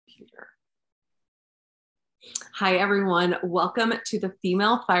Hi, everyone. Welcome to the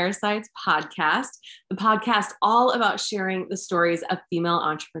Female Firesides podcast, the podcast all about sharing the stories of female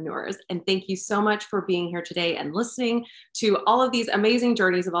entrepreneurs. And thank you so much for being here today and listening to all of these amazing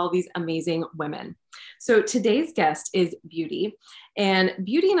journeys of all of these amazing women. So today's guest is Beauty, and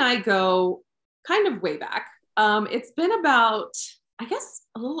Beauty and I go kind of way back. It's been about, I guess,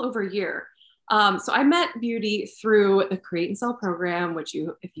 a little over a year. So I met Beauty through the Create and Sell program, which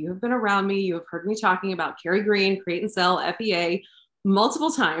if you have been around me, you have heard me talking about Carrie Green, Create and Sell, FEA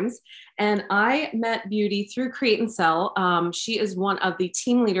multiple times. And I met Beauty through Create and Sell. She is one of the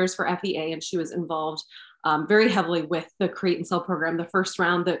team leaders for FEA, and she was involved very heavily with the Create and Sell program, the first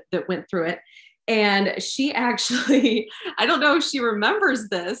round that went through it. And she actually, I don't know if she remembers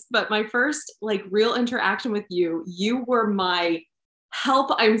this, but my first real interaction with you, you were my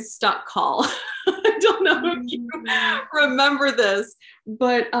help, I'm stuck call. I don't know if you remember this,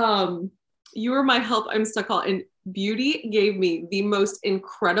 but you were my help, I'm stuck call. And Beauty gave me the most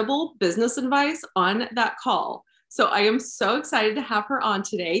incredible business advice on that call. So I am so excited to have her on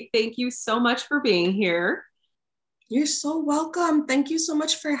today. Thank you so much for being here. You're so welcome. Thank you so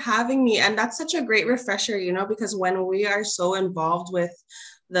much for having me. And that's such a great refresher, because when we are so involved with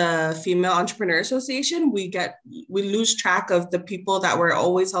the Female Entrepreneur Association, we lose track of the people that we're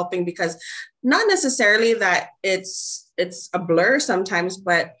always helping, because not necessarily that it's a blur sometimes,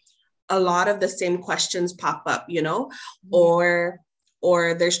 but a lot of the same questions pop up,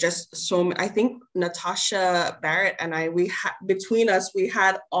 or there's just so, I think Natasha Barrett and I, between us, we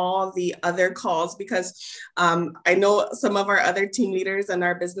had all the other calls because I know some of our other team leaders and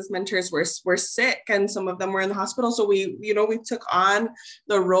our business mentors were sick, and some of them were in the hospital. So we took on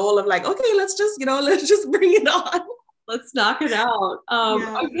the role of okay, let's just bring it on. Let's knock it out.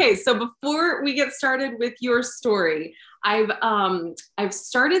 Okay, so before we get started with your story, I've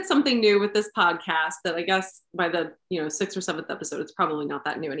started something new with this podcast that I guess by the 6th or 7th episode, it's probably not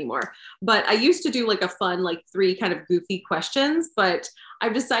that new anymore. But I used to do a fun 3 kind of goofy questions. But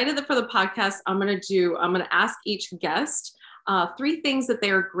I've decided that for the podcast, I'm gonna ask each guest 3 things that they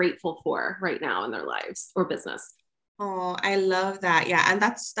are grateful for right now in their lives or business. Oh, I love that. Yeah, and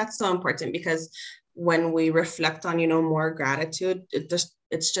that's so important, because when we reflect on more gratitude,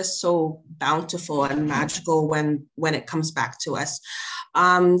 it's just so bountiful and magical when it comes back to us.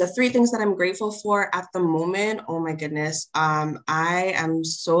 The 3 things that I'm grateful for at the moment, oh my goodness, I am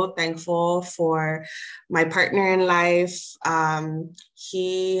so thankful for my partner in life.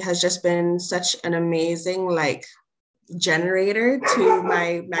 He has just been such an amazing generator to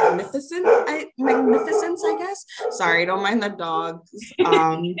my magnificence, I guess. Sorry, don't mind the dogs.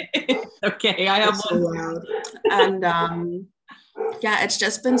 Okay, I have so loud. And yeah, it's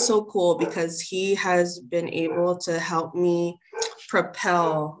just been so cool because he has been able to help me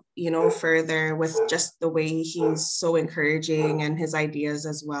propel, further with just the way he's so encouraging and his ideas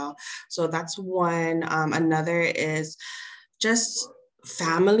as well. So that's one. Another is just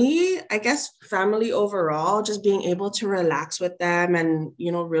family, I guess, family overall, just being able to relax with them and,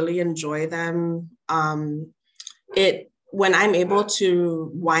 really enjoy them. When I'm able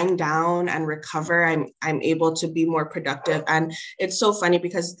to wind down and recover, I'm able to be more productive. And it's so funny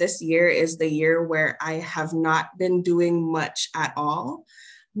because this year is the year where I have not been doing much at all,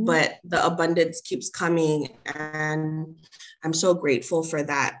 but the abundance keeps coming, and I'm so grateful for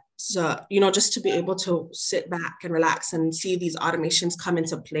that. So, just to be able to sit back and relax and see these automations come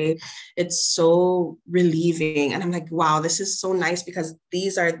into play, it's so relieving. And I'm like, wow, this is so nice, because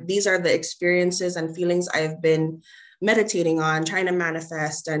these are the experiences and feelings I've been meditating on, trying to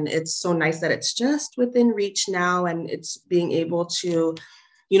manifest. And it's so nice that it's just within reach now, and it's being able to,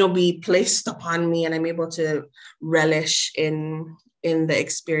 be placed upon me, and I'm able to relish in the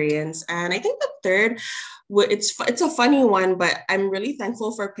experience. And I think the third, it's a funny one, but I'm really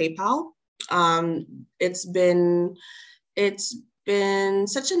thankful for PayPal. It's been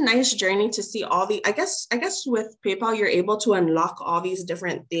such a nice journey to see all the, I guess with PayPal, you're able to unlock all these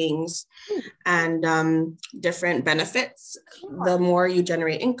different things and different benefits. The more you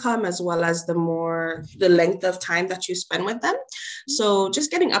generate income, as well as the length of time that you spend with them. So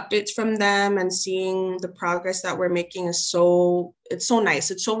just getting updates from them and seeing the progress that we're making it's so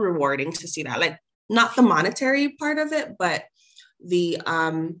nice. It's so rewarding to see that, not the monetary part of it, but the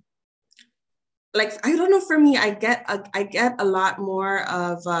I don't know, for me, I get a lot more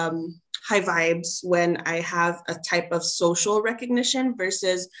of high vibes when I have a type of social recognition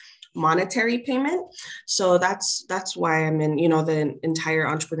versus monetary payment. So that's why I'm in, the entire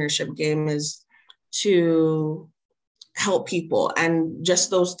entrepreneurship game, is to help people, and just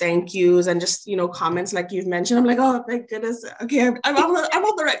those thank yous and just, comments like you've mentioned. I'm like, oh, thank goodness. Okay, I'm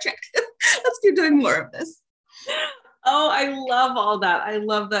on the right track. Let's keep doing more of this. Oh, I love all that. I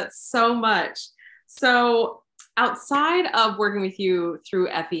love that so much. So, outside of working with you through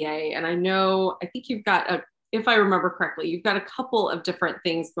FEA, and I think you've got if I remember correctly, you've got a couple of different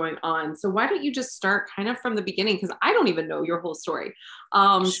things going on. So, why don't you just start kind of from the beginning? Because I don't even know your whole story.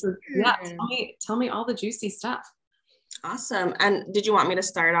 So yeah, Sure. tell me all the juicy stuff. Awesome. And did you want me to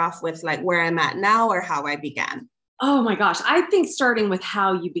start off with like where I'm at now or how I began? Oh my gosh, I think starting with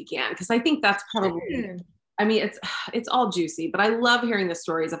how you began, because I think that's probably, Sure. I mean, it's all juicy, but I love hearing the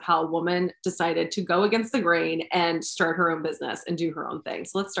stories of how a woman decided to go against the grain and start her own business and do her own thing.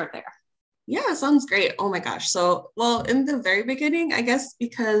 So let's start there. Yeah, sounds great. Oh my gosh. So, well, in the very beginning, I guess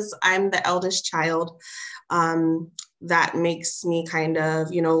because I'm the eldest child, um, that makes me kind of,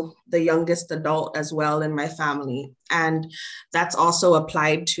 the youngest adult as well in my family. And that's also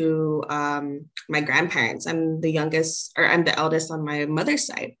applied to my grandparents. I'm the eldest on my mother's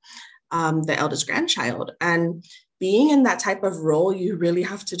side, the eldest grandchild. And being in that type of role, you really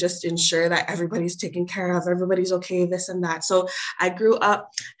have to just ensure that everybody's taken care of, everybody's okay, this and that. So I grew up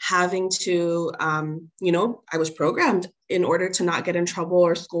having to, I was programmed in order to not get in trouble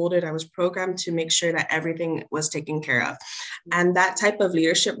or scolded. I was programmed to make sure that everything was taken care of. And that type of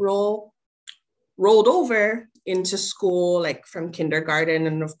leadership role rolled over into school, like from kindergarten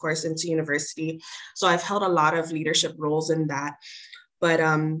and of course into university. So I've held a lot of leadership roles in that. But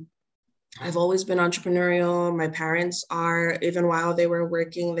I've always been entrepreneurial. My parents are, even while they were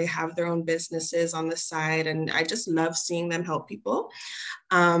working, they have their own businesses on the side. And I just love seeing them help people.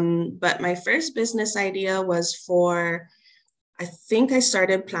 But my first business idea was I think I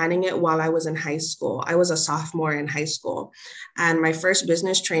started planning it while I was in high school. I was a sophomore in high school. And my first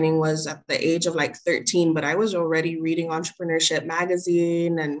business training was at the age of like 13, but I was already reading Entrepreneurship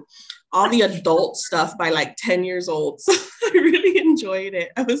magazine and all the adult stuff by like 10 years old. So I really enjoyed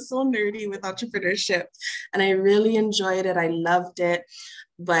it. I was so nerdy with entrepreneurship and I really enjoyed it. I loved it.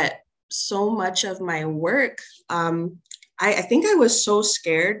 But so much of my work, I think I was so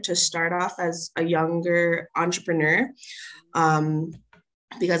scared to start off as a younger entrepreneur, um,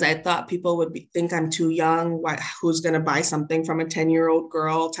 because I thought people would think I'm too young. Who's going to buy something from a 10-year-old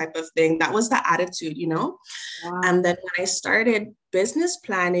girl type of thing? That was the attitude, you know? Wow. And then when I started business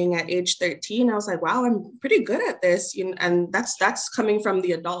planning at age 13, I was like, wow, I'm pretty good at this. And that's coming from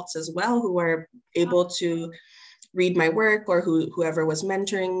the adults as well who were able to read my work or whoever was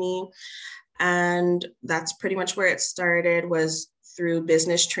mentoring me. And that's pretty much where it started, was through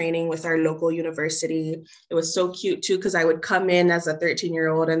business training with our local university. It was so cute too, because I would come in as a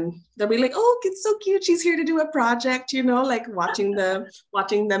 13-year-old and they'll be like, oh, it's so cute, she's here to do a project, like watching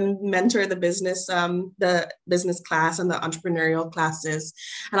them mentor the business class and the entrepreneurial classes.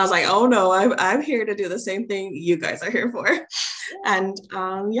 And I was like, oh no, I'm here to do the same thing you guys are here for. And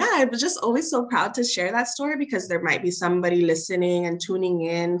I was just always so proud to share that story, because there might be somebody listening and tuning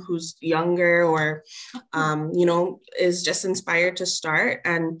in who's younger or, is just inspired to start.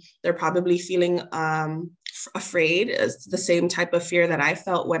 And they're probably feeling afraid. It's the same type of fear that I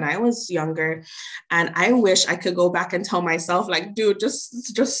felt when I was younger. And I wish I could go back and tell myself, like, dude, just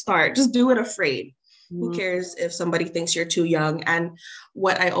start, just do it afraid. Who cares if somebody thinks you're too young? And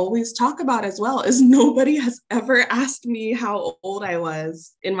what I always talk about as well is nobody has ever asked me how old I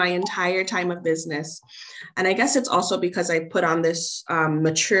was in my entire time of business. And I guess it's also because I put on this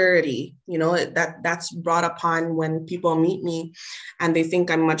maturity, that's brought upon when people meet me and they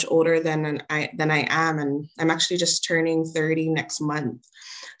think I'm much older than I am. And I'm actually just turning 30 next month.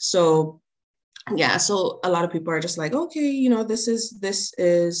 So yeah, so a lot of people are just like, okay, this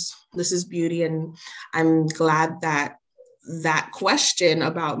is Beauty. And I'm glad that question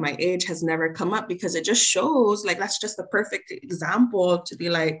about my age has never come up, because it just shows, like, that's just the perfect example to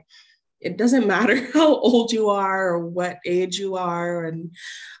be like, it doesn't matter how old you are or what age you are and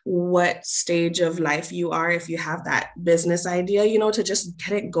what stage of life you are. If you have that business idea, to just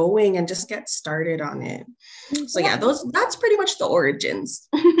get it going and just get started on it. So yeah, that's pretty much the origins.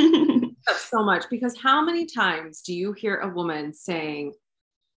 So much, because how many times do you hear a woman saying,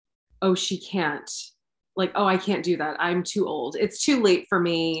 oh, she can't, like, oh, I can't do that, I'm too old, it's too late for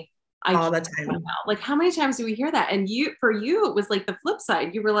me, I All can't the right time. now. Like, how many times do we hear that? And for you it was like the flip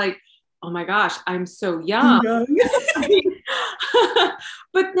side. You were like, oh my gosh, I'm so young.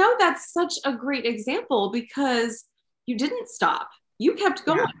 But no, that's such a great example, because you didn't stop, you kept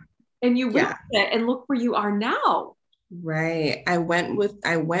going, Yeah. and you went Yeah. with it, and look where you are now. Right. I went with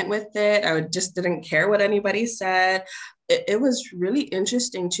it. I just didn't care what anybody said. It was really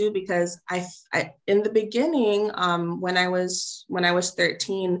interesting too, because I in the beginning, when I was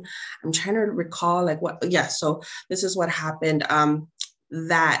 13, I'm trying to recall like what, yeah. So this is what happened.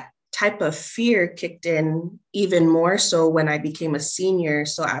 That type of fear kicked in even more so when I became a senior.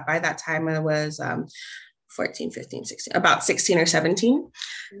 So by that time I was 14, 15, 16, about 16 or 17.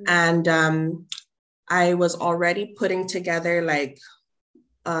 And I was already putting together like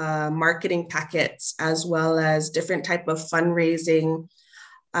marketing packets as well as different type of fundraising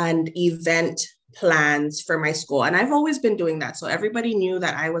and event plans for my school. And I've always been doing that. So everybody knew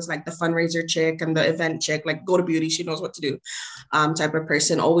that I was like the fundraiser chick and the event chick, like go to Beauty, she knows what to do type of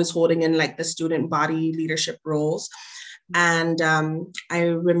person, always holding in like the student body leadership roles. And I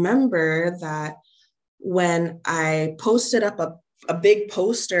remember that when I posted up a big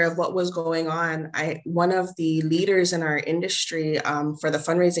poster of what was going on, one of the leaders in our industry, for the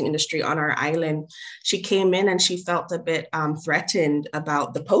fundraising industry on our island, she came in and she felt a bit threatened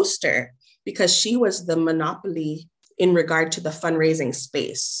about the poster because she was the monopoly in regard to the fundraising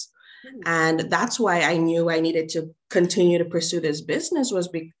space. And that's why I knew I needed to continue to pursue this business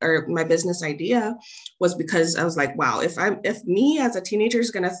or my business idea was because I was like, wow, if me as a teenager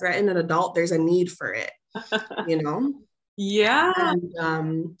is going to threaten an adult, there's a need for it, you know? Yeah.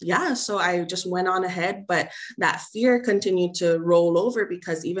 And so I just went on ahead, but that fear continued to roll over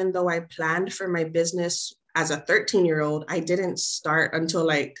because even though I planned for my business as a 13-year-old, I didn't start until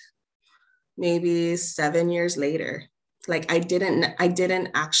like maybe 7 years later. Like I didn't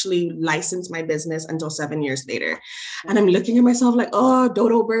actually license my business until 7 years later. And I'm looking at myself like, oh,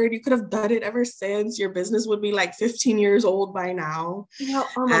 dodo bird, you could have done it ever since. Your business would be like 15 years old by now.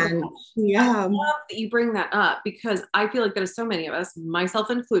 Oh my gosh. Yeah. I love that you bring that up because I feel like there's so many of us, myself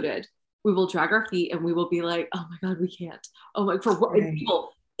included, we will drag our feet and we will be like, oh my God, we can't. Oh my, for what? Right.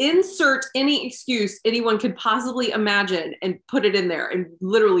 People insert any excuse anyone could possibly imagine and put it in there. And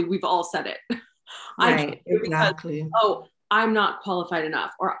literally, we've all said it. Right, exactly. Because, I'm not qualified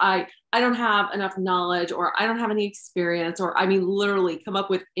enough, or I don't have enough knowledge, or I don't have any experience, or I mean, literally come up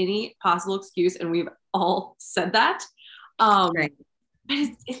with any possible excuse, and we've all said that. Right. But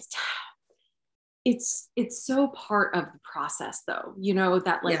it's so part of the process, though. You know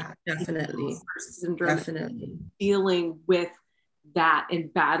that like definitely, syndrome, definitely dealing with that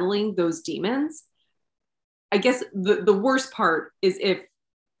and battling those demons. I guess the worst part is if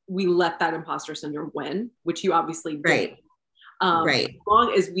we let that imposter syndrome win, which you obviously did. Right. Right. As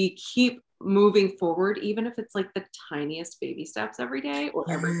long as we keep moving forward, even if it's like the tiniest baby steps every day or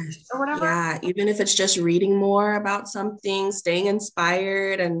whatever. Yeah, even if it's just reading more about something, staying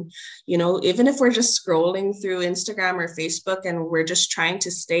inspired, and even if we're just scrolling through Instagram or Facebook and we're just trying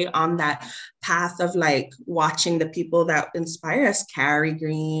to stay on that path of like watching the people that inspire us. Carrie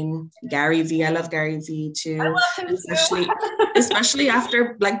Green, Gary V. I love Gary V too. I love him especially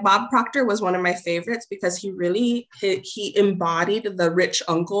after like Bob Proctor was one of my favorites because he embodied the rich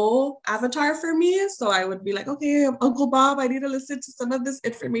uncle avatar for me. So I would be like, okay, Uncle Bob, I need to listen to some of this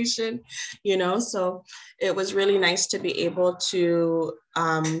information, so it was really nice to be able to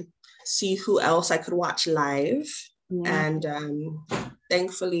see who else I could watch live. Yeah. And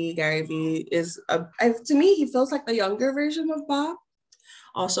thankfully, Gary V is, to me, he feels like the younger version of Bob.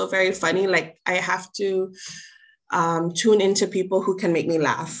 Also very funny. Like I have to tune into people who can make me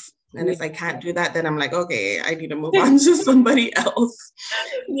laugh. And if I can't do that, then I'm like, okay, I need to move on to somebody else.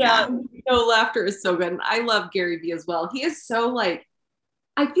 Yeah. Laughter is so good. And I love Gary V as well. He is so like,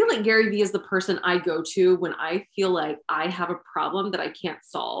 I feel like Gary V is the person I go to when I feel like I have a problem that I can't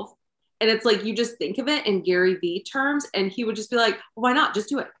solve. And it's like, you just think of it in Gary V terms, and he would just be like, why not? Just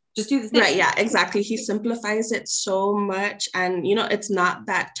do it. Just do the thing. Right. Yeah, exactly. He simplifies it so much. And, it's not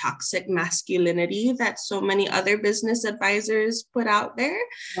that toxic masculinity that so many other business advisors put out there.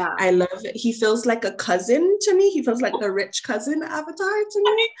 Yeah. I love it. He feels like a cousin to me. He feels like the rich cousin avatar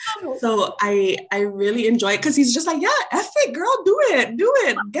to me. So I really enjoy it because he's just like, yeah, F it, girl, do it,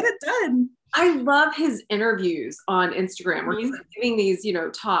 get it done. I love his interviews on Instagram where he's like giving these,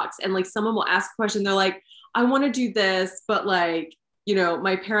 talks, and like someone will ask a question. They're like, I want to do this, but like,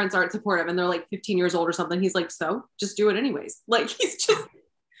 my parents aren't supportive and they're like 15 years old or something. He's like, so just do it anyways. Like he's just.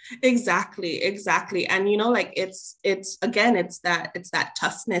 Exactly. And, like it's that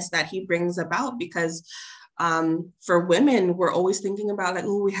toughness that he brings about because for women, we're always thinking about like,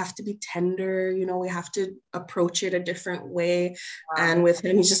 oh, we have to be tender, we have to approach it a different way. Wow. And with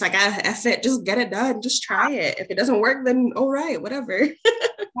him, he's just like, F it, just get it done, just try it. If it doesn't work, then all right, whatever.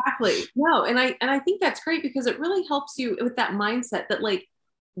 Exactly. No, and I think that's great because it really helps you with that mindset that like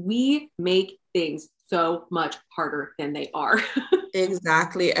we make things so much harder than they are.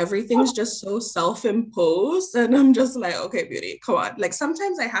 Exactly. Everything's just so self-imposed. And I'm just like, okay, Beauty, come on. Like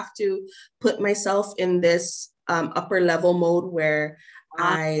sometimes I have to put myself in this upper level mode where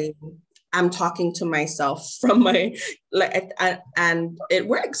I I'm talking to myself from my, like, and it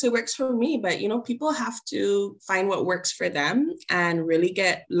works for me, but people have to find what works for them and really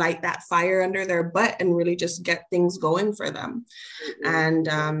light that fire under their butt and really just get things going for them.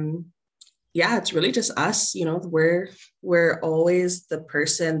 And yeah, it's really just us, we're always the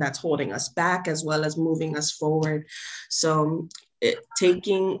person that's holding us back as well as moving us forward. So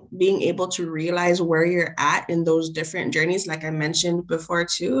being able to realize where you're at in those different journeys, like I mentioned before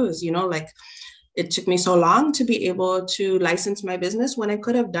too, is, like, it took me so long to be able to license my business when I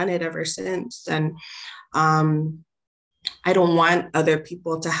could have done it ever since. And I don't want other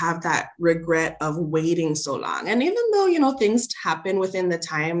people to have that regret of waiting so long. And even though, things happen within the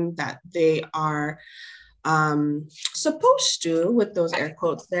time that they are supposed to, with those air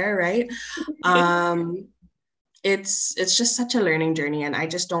quotes there, right? It's just such a learning journey. And I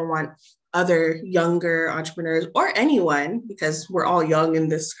just don't want other younger entrepreneurs or anyone, because we're all young in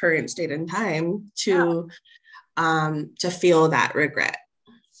this current state and time, to feel that regret.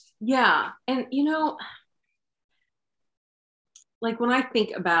 Yeah. And, like when I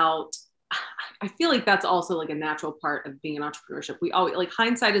think about, I feel like that's also like a natural part of being an entrepreneurship. We always, like,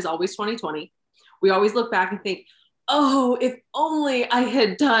 hindsight is always 2020. We always look back and think, oh, if only I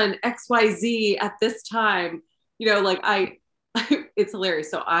had done XYZ at this time, like it's hilarious.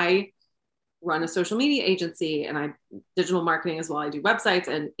 So I run a social media agency and I digital marketing as well. I do websites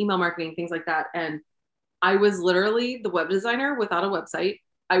and email marketing, things like that. And I was literally the web designer without a website.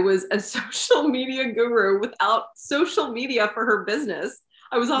 I was a social media guru without social media for her business.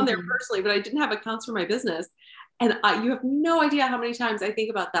 I was on there personally, but I didn't have accounts for my business. And you have no idea how many times I think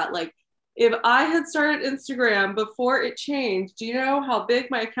about that. Like, if I had started Instagram before it changed, do you know how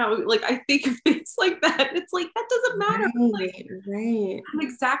big my account would, like, I think of things like that. It's like, that doesn't matter. Right. I'm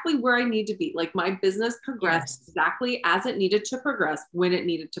exactly where I need to be. Like, my business progressed exactly as it needed to progress when it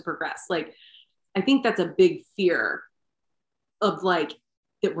needed to progress. Like, I think that's a big fear of, like,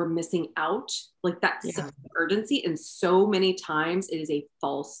 that we're missing out, like that sense of urgency. And so many times it is a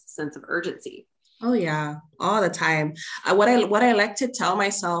false sense of urgency. Oh yeah, all the time. What I like to tell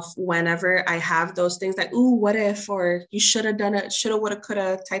myself whenever I have those things like, ooh, what if, or you should have done it, shoulda, woulda,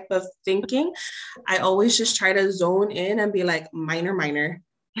 coulda type of thinking, I always just try to zone in and be like, minor,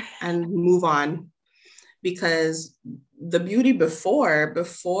 and move on. Because the beauty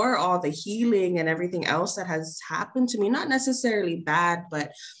before all the healing and everything else that has happened to me, not necessarily bad,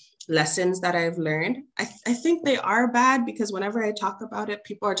 but lessons that I've learned, I think they are bad, because whenever I talk about it,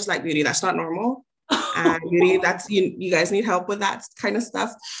 people are just like, Beauty, that's not normal. And Beauty, that's you guys need help with that kind of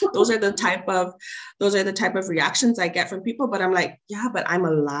stuff. Those are the type of reactions I get from people. But I'm like, yeah, but I'm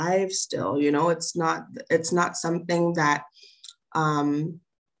alive still. It's not something that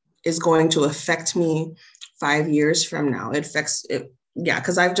is going to affect me 5 years from now. It affects it. Yeah.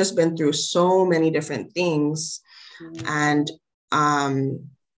 Cause I've just been through so many different things, and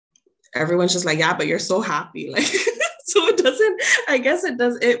everyone's just like, yeah, but you're so happy. Like, so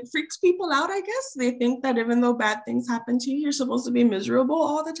it freaks people out. I guess they think that even though bad things happen to you, you're supposed to be miserable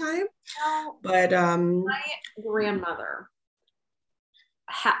all the time. But my grandmother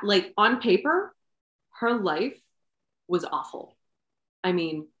like, on paper, her life was awful. I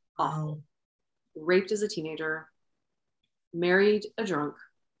mean, awful. Raped as a teenager, married a drunk.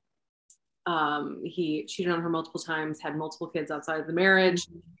 He cheated on her multiple times, had multiple kids outside of the marriage.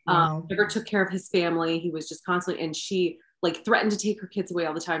 Never took care of his family. He was just constantly, and she, like, threatened to take her kids away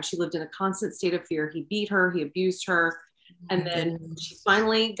all the time. She lived in a constant state of fear. He beat her, he abused her. And then she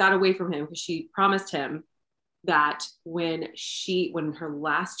finally got away from him because she promised him that when her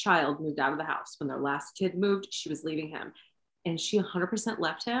last child moved out of the house, when their last kid moved, she was leaving him. And she 100%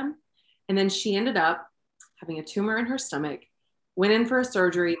 left him. And then she ended up having a tumor in her stomach, went in for a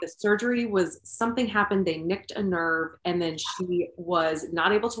surgery. The surgery was, something happened. They nicked a nerve, and then she was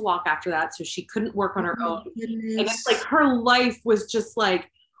not able to walk after that. So she couldn't work on her own. Goodness. And it's like, her life was just like,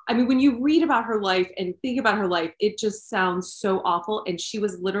 I mean, when you read about her life and think about her life, it just sounds so awful. And she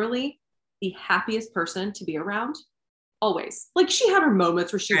was literally the happiest person to be around. Always. Like, she had her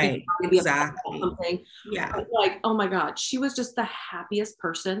moments where she would be upset about something. Yeah. But, like, oh my God, she was just the happiest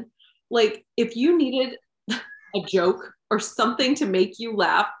person. Like, if you needed a joke or something to make you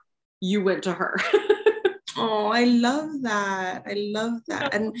laugh, you went to her. Oh, I love that.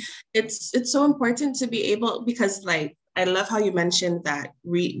 And it's so important to be able, because, like, I love how you mentioned that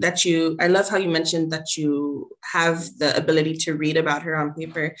I love how you mentioned that you have the ability to read about her on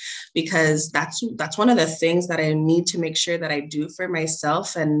paper, because that's one of the things that I need to make sure that I do for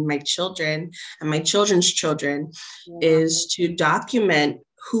myself and my children and my children's children, is to document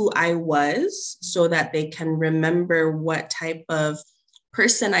who I was, so that they can remember what type of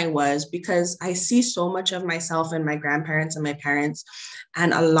person I was, because I see so much of myself in my grandparents and my parents.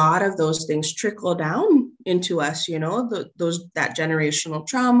 And a lot of those things trickle down into us, that generational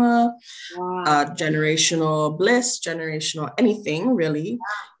trauma, Wow. generational bliss, generational anything really,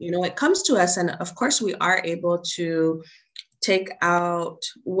 it comes to us. And of course, we are able to take out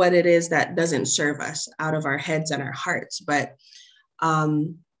what it is that doesn't serve us out of our heads and our hearts. But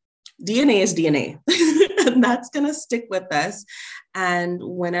DNA is DNA, and that's going to stick with us. And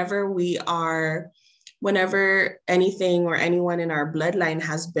whenever anything or anyone in our bloodline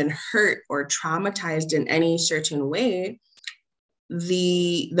has been hurt or traumatized in any certain way,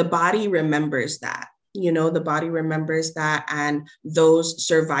 the body remembers that. The body remembers that, and those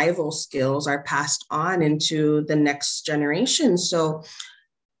survival skills are passed on into the next generation. So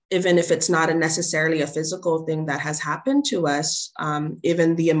even if it's not necessarily a physical thing that has happened to us,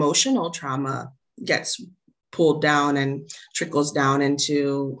 even the emotional trauma gets pulled down and trickles down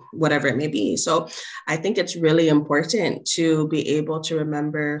into whatever it may be. So I think it's really important to be able to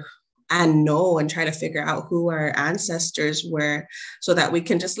remember and know and try to figure out who our ancestors were, so that we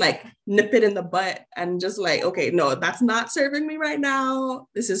can just like nip it in the butt and just like, okay, no, that's not serving me right now.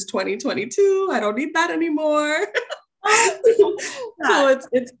 This is 2022. I don't need that anymore. So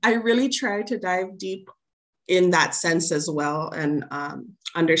I really try to dive deep in that sense as well, and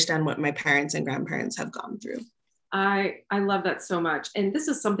understand what my parents and grandparents have gone through. I love that so much. And this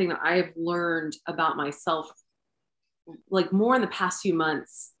is something that I've learned about myself, like more in the past few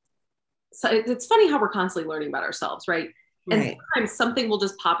months. So it's funny how we're constantly learning about ourselves, right? And Right. sometimes something will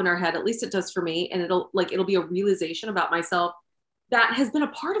just pop in our head, at least it does for me. And it'll be a realization about myself that has been a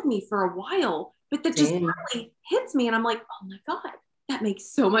part of me for a while, but that just finally hits me. And I'm like, oh my God, that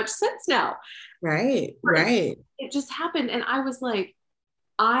makes so much sense now. Right. Right. It just happened. And I was like,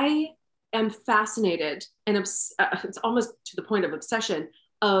 I am fascinated and it's almost to the point of obsession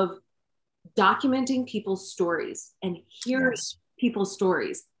of documenting people's stories and hearing people's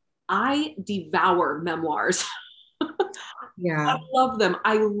stories. I devour memoirs. Yeah. I love them.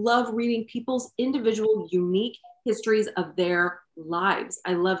 I love reading people's individual, unique histories of their lives.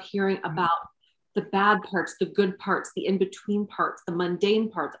 I love hearing about the bad parts, the good parts, the in-between parts, the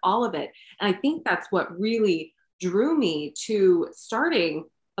mundane parts, all of it. And I think that's what really drew me to starting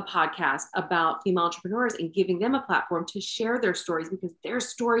a podcast about female entrepreneurs and giving them a platform to share their stories, because their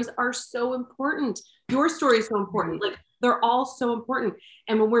stories are so important. Your story is so important. Like, they're all so important.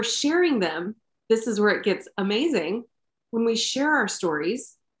 And when we're sharing them, this is where it gets amazing. When we share our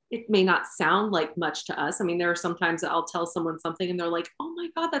stories, it may not sound like much to us. I mean, there are sometimes I'll tell someone something and they're like, oh my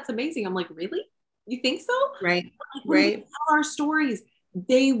God, that's amazing. I'm like, really? You think so? Right. Like, when we tell our stories,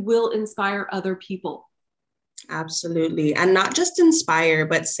 they will inspire other people. Absolutely. And not just inspire,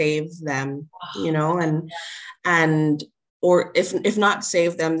 but save them, and or if not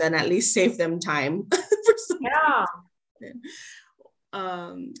save them, then at least save them time. Yeah.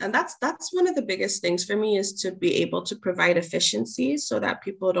 And that's one of the biggest things for me, is to be able to provide efficiency so that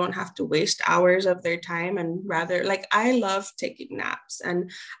people don't have to waste hours of their time, and rather, like, I love taking naps,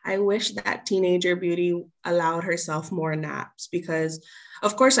 and I wish that teenager Beauty allowed herself more naps, because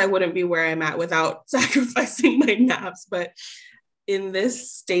of course I wouldn't be where I'm at without sacrificing my naps. But in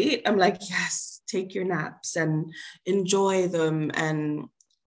this state, I'm like, yes, take your naps and enjoy them, and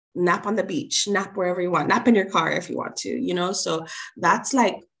nap on the beach, nap wherever you want, nap in your car if you want to, so that's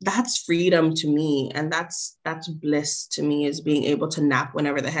freedom to me. And that's bliss to me, is being able to nap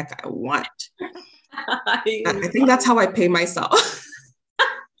whenever the heck I want. I think that's how I pay myself.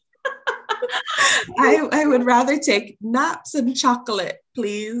 I would rather take naps and chocolate,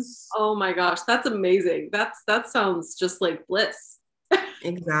 please. Oh my gosh, that's amazing. That sounds just like bliss.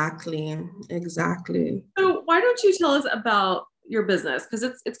 Exactly. So why don't you tell us about your business? Because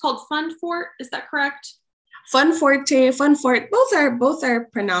it's called Fund Fort. Is that correct? Fun Forte, Fun Fort, both are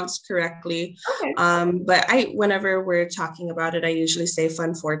pronounced correctly. Okay. But whenever we're talking about it, I usually say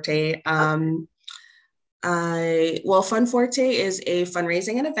Fun Forte. Fun Forte is a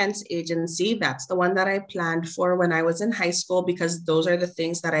fundraising and events agency. That's the one that I planned for when I was in high school, because those are the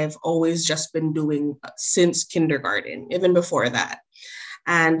things that I've always just been doing since kindergarten, even before that.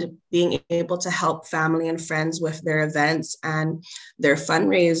 And being able to help family and friends with their events and their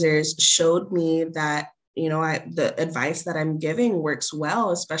fundraisers showed me that, the advice that I'm giving works well,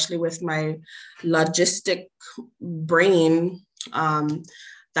 especially with my logistic brain.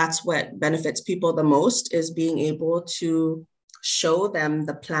 That's what benefits people the most, is being able to show them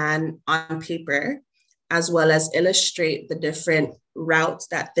the plan on paper, as well as illustrate the different routes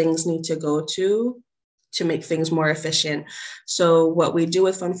that things need to go to make things more efficient. So what we do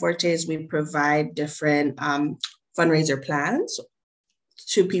with Fun Forte is we provide different fundraiser plans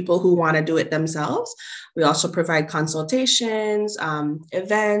to people who want to do it themselves. We also provide consultations,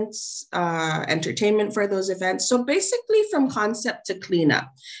 events, entertainment for those events. So basically from concept to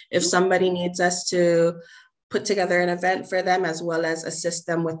cleanup. If somebody needs us to put together an event for them, as well as assist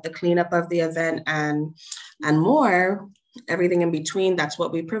them with the cleanup of the event and more, everything in between, that's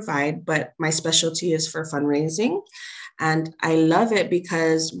what we provide. But my specialty is for fundraising. And I love it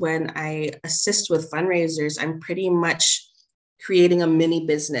because when I assist with fundraisers, I'm pretty much creating a mini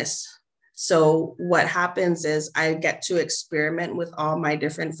business. So what happens is I get to experiment with all my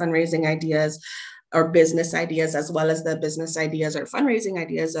different fundraising ideas or business ideas, as well as the business ideas or fundraising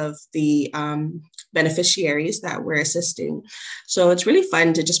ideas of the beneficiaries that we're assisting. So it's really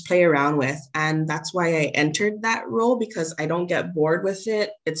fun to just play around with. And that's why I entered that role, because I don't get bored with it.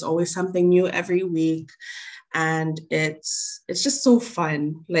 It's always something new every week. And it's just so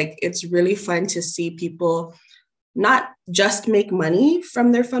fun. Like, it's really fun to see people not just make money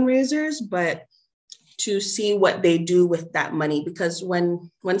from their fundraisers, but to see what they do with that money. Because when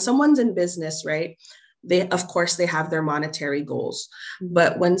someone's in business, right, they, of course, they have their monetary goals.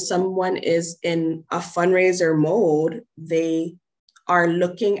 But when someone is in a fundraiser mode, they are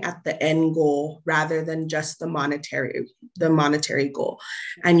looking at the end goal rather than just the monetary goal.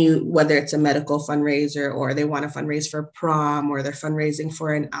 And whether it's a medical fundraiser, or they want to fundraise for prom, or they're fundraising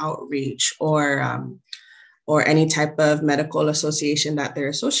for an outreach, or any type of medical association that they're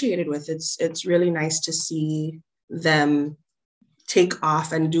associated with, it's really nice to see them take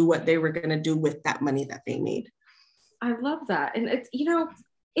off and do what they were going to do with that money that they made. I love that. And it's,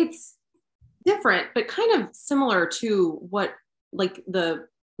 it's different, but kind of similar to what, like, the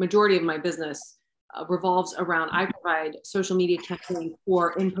majority of my business revolves around. I provide social media campaigns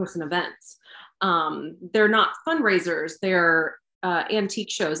for in-person events. They're not fundraisers, they're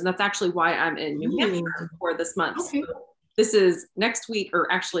antique shows. And that's actually why I'm in New Hampshire for this month. Okay. So this is next week, or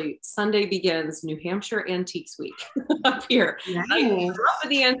actually Sunday begins New Hampshire Antiques Week up here. Nice. I grew up in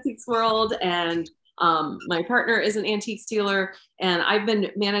the antiques world, and my partner is an antique dealer, and I've been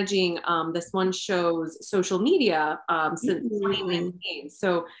managing this one show's social media since 2019.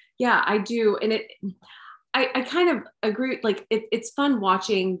 So yeah, I do. And I kind of agree. Like, it's fun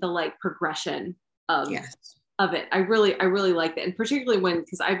watching the like progression of it. I really like that. And particularly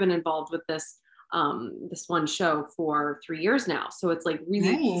because I've been involved with this one show for 3 years now. So it's like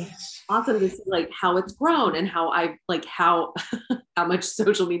really awesome to see like how it's grown, and how how much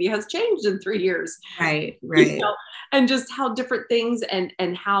social media has changed in 3 years. Right. And just how different things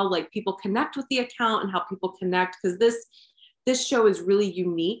and how like people connect with the account, and how people connect. Because this show is really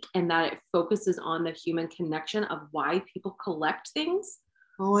unique in that it focuses on the human connection of why people collect things.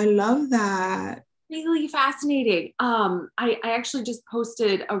 Oh, I love that. Really fascinating. I actually just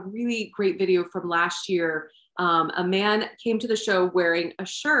posted a really great video from last year. A man came to the show wearing a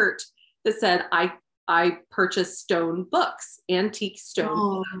shirt that said, I purchased stone books, antique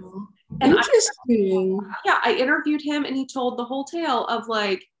stone books. And interesting. I interviewed him, and he told the whole tale of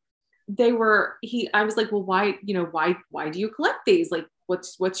like, I was like, well, why do you collect these? Like,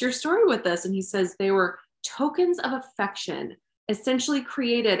 what's your story with this? And he says they were tokens of affection, essentially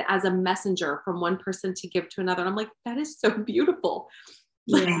created as a messenger from one person to give to another. And I'm like, that is so beautiful.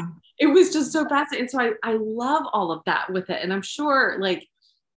 Yeah. Like, it was just so fascinating. So I love all of that with it. And I'm sure like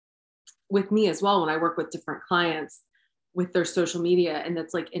with me as well, when I work with different clients with their social media, and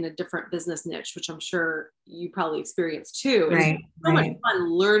that's like in a different business niche, which I'm sure you probably experienced too. Right. It's so much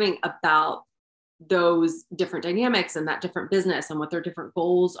fun learning about those different dynamics and that different business and what their different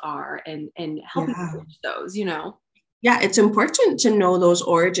goals are, and helping reach those, Yeah, it's important to know those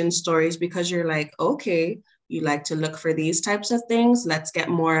origin stories, because you're like, okay, you like to look for these types of things. Let's get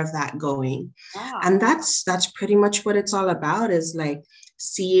more of that going. Yeah. And that's pretty much what it's all about, is like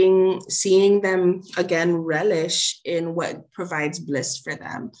seeing them again relish in what provides bliss for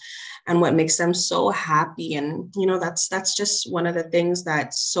them and what makes them so happy. And that's just one of the things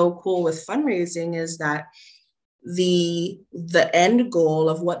that's so cool with fundraising, is that the end goal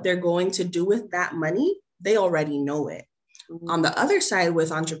of what they're going to do with that money, they already know it. Mm-hmm. On the other side,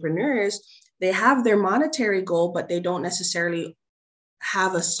 with entrepreneurs, they have their monetary goal, but they don't necessarily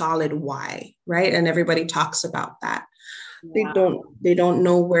have a solid why, right? And everybody talks about that. Yeah. They don't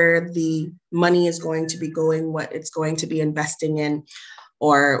know where the money is going to be going, what it's going to be investing in,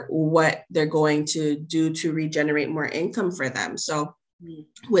 or what they're going to do to regenerate more income for them. So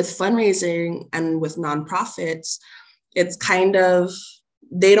with fundraising and with nonprofits, it's kind of,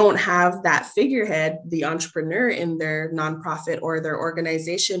 they don't have that figurehead, the entrepreneur in their nonprofit or their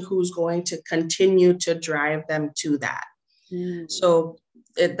organization, who's going to continue to drive them to that. So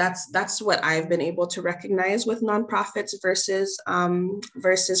that's what I've been able to recognize with nonprofits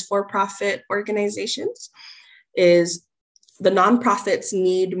versus for-profit organizations is the nonprofits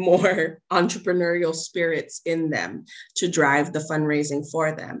need more entrepreneurial spirits in them to drive the fundraising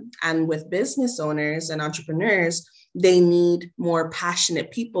for them. And with business owners and entrepreneurs, they need more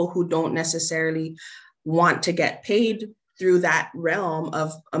passionate people who don't necessarily want to get paid through that realm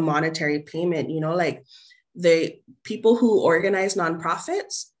of a monetary payment. Like the people who organize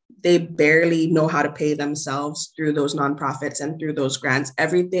nonprofits, they barely know how to pay themselves through those nonprofits and through those grants.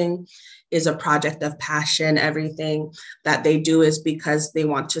 Everything is a project of passion. Everything that they do is because they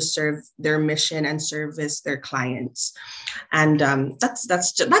want to serve their mission and service their clients. And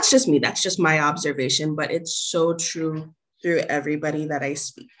that's just me. That's just my observation, but it's so true through everybody that I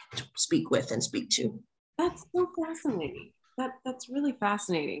speak with and speak to. That's so fascinating. That's really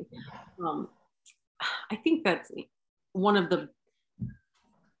fascinating. I think that's one of the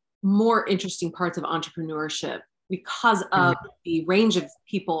more interesting parts of entrepreneurship because of the range of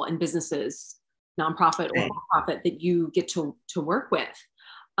people and businesses, nonprofit or profit, that you get to work with.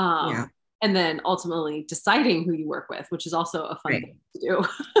 And then ultimately deciding who you work with, which is also a fun thing to do.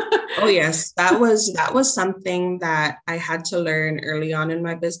 Oh yes, that was something that I had to learn early on in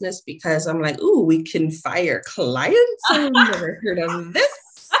my business, because I'm like, ooh, we can fire clients. I've never heard of this.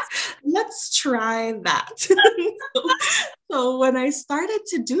 Let's try that. So when I started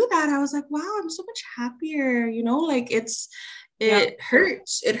to do that, I was like, wow, I'm so much happier. Like it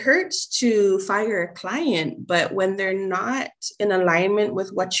hurts to fire a client, but when they're not in alignment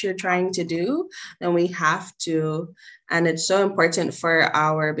with what you're trying to do, then we have to. And it's so important for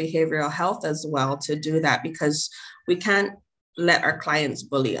our behavioral health as well to do that, because we can't let our clients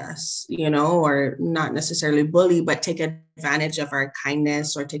bully us, or not necessarily bully, but take advantage of our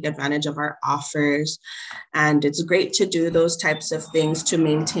kindness or take advantage of our offers. And it's great to do those types of things to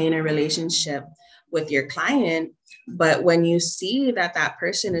maintain a relationship with your client. But when you see that that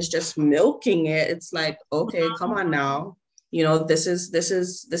person is just milking it, it's like, okay, come on now. This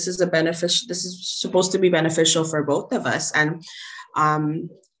is a benefit. This is supposed to be beneficial for both of us. And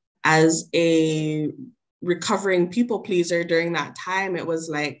as a recovering people pleaser during that time, it was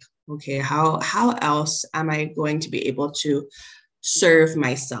like, okay, how else am I going to be able to serve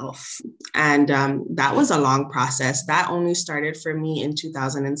myself? And that was a long process. That only started for me in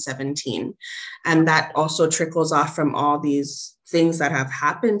 2017. And that also trickles off from all these things that have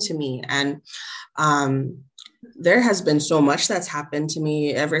happened to me. And there has been so much that's happened to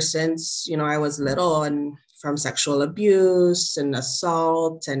me ever since, I was little, and from sexual abuse and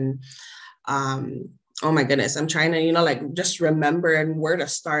assault and oh my goodness, I'm trying to, just remember and where to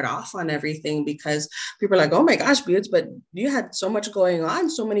start off on everything, because people are like, oh my gosh, Beauty, but you had so much going on.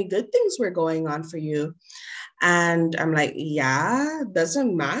 So many good things were going on for you. And I'm like, yeah,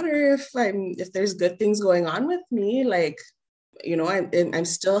 doesn't matter if there's good things going on with me. Like, I'm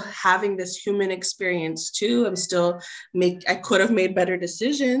still having this human experience too. I could have made better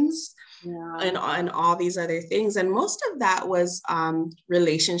decisions. Yeah. And all these other things. And most of that was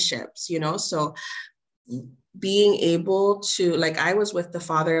relationships, so being able to, like, I was with the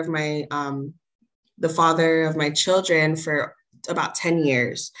father of my children for about 10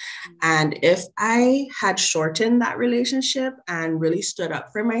 years. And if I had shortened that relationship and really stood up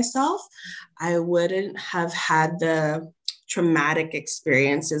for myself, I wouldn't have had the traumatic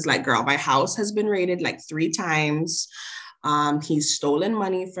experiences. Like, girl, my house has been raided like 3 times. He's stolen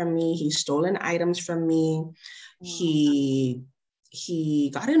money from me. He's stolen items from me. He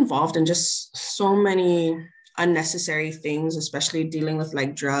got involved in just so many unnecessary things, especially dealing with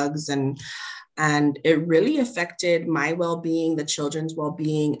like drugs, and it really affected my well-being, the children's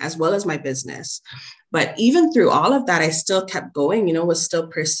well-being, as well as my business. But even through all of that, I still kept going, was still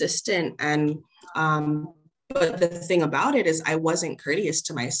persistent. And but the thing about it is I wasn't courteous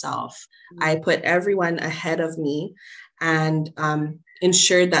to myself. I put everyone ahead of me and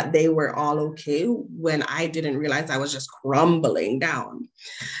ensured that they were all okay when I didn't realize I was just crumbling down.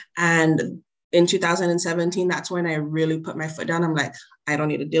 And in 2017, that's when I really put my foot down. I'm like, I don't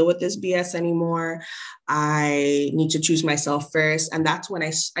need to deal with this BS anymore. I need to choose myself first. And that's when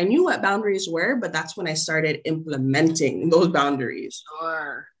I knew what boundaries were, but that's when I started implementing those boundaries.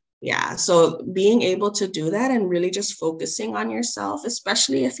 Sure. Yeah. So being able to do that and really just focusing on yourself,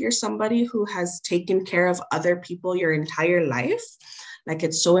 especially if you're somebody who has taken care of other people your entire life, like,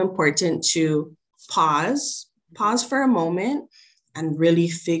 it's so important to pause for a moment and really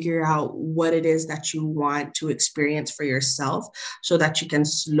figure out what it is that you want to experience for yourself, so that you can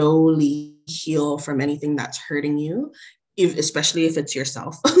slowly heal from anything that's hurting you, especially if it's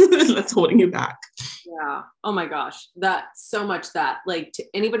yourself that's holding you back. Yeah. Oh my gosh. That so much that like to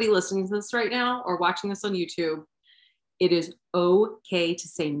anybody listening to this right now or watching this on YouTube, it is okay to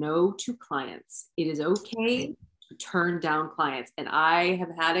say no to clients. It is okay to turn down clients. And I have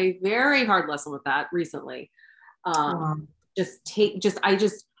had a very hard lesson with that recently. Wow.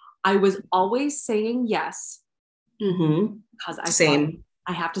 I was always saying yes Mm-hmm. because I thought Same.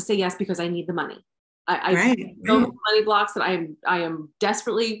 I have to say yes because I need the money. I Right. so many money blocks that I am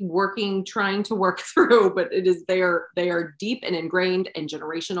desperately trying to work through, but they are deep and ingrained and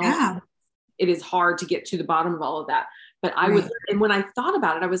generational. Yeah. It is hard to get to the bottom of all of that. But Right. and when I thought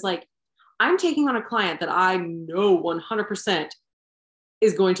about it, I was like, I'm taking on a client that I know 100%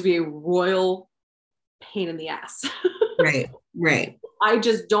 is going to be a royal pain in the ass. Right. Right. I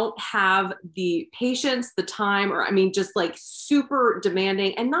just don't have the patience, the time, or I mean, just like super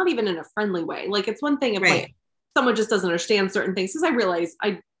demanding and not even in a friendly way. Like it's one thing if Right. like someone just doesn't understand certain things. Because I realize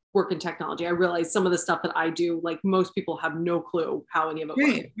I work in technology. I realize some of the stuff that I do, like most people have no clue how any of it works.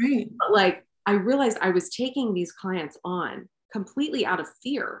 Right. Right. But like I realized I was taking these clients on completely out of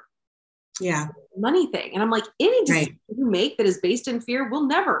fear. Yeah. Money thing. And I'm like, any decision Right. you make that is based in fear will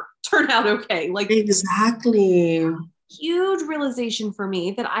never turn out okay. Like Exactly. huge realization for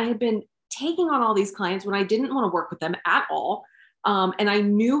me that I had been taking on all these clients when I didn't want to work with them at all. And I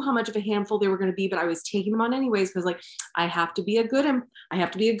knew how much of a handful they were going to be, but I was taking them on anyways because like I have to be a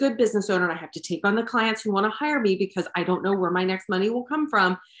good business owner, and I have to take on the clients who want to hire me because I don't know where my next money will come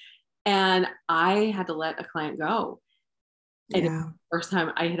from. And I had to let a client go. And it was Yeah. the first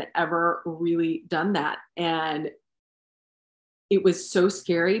time I had ever really done that. And it was so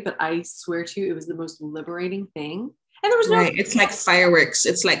scary, but I swear to you, it was the most liberating thing. And there was no Right. It's like fireworks.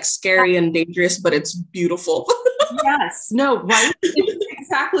 It's like scary and dangerous, but it's beautiful. yes, no, right?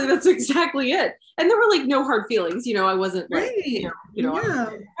 That's exactly it. And there were like no hard feelings, I wasn't like, Right. I was Yeah.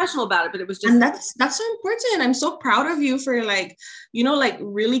 professional about it, but it was just And that's so important. I'm so proud of you for like, like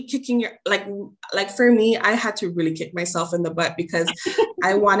really kicking your like for me, I had to really kick myself in the butt because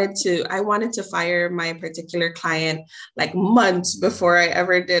I wanted to fire my particular client like months before I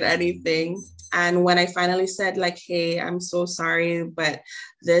ever did anything. And when I finally said like, hey, I'm so sorry, but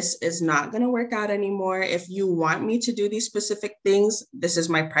this is not going to work out anymore. If you want me to do these specific things, this is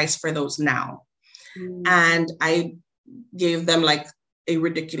my price for those now. And I gave them like a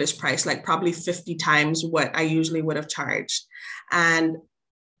ridiculous price, like probably 50 times what I usually would have charged. And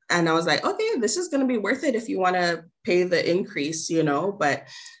I was like, okay, this is going to be worth it if you want to pay the increase, but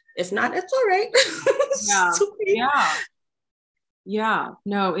if not, it's all right. yeah, It's okay. yeah, yeah.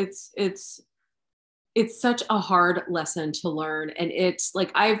 No, it's such a hard lesson to learn. And it's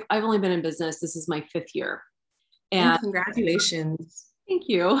like I've only been in business. This is my 5th year. Oh, And congratulations. thank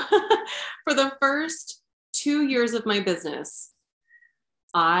you. For the first 2 years of my business,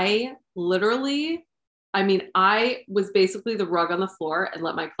 I literally, I was basically the rug on the floor and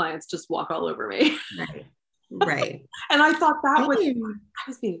let my clients just walk all over me. Right. Right. And I thought I Same.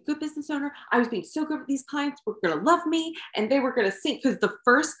 was being a good business owner. I was being so good with these clients were going to love me and they were going to sink because the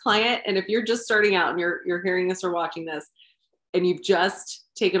first client, and if you're just starting out and you're hearing this or watching this and you've just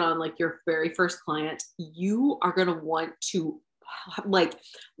taken on like your very first client, you are going to want to like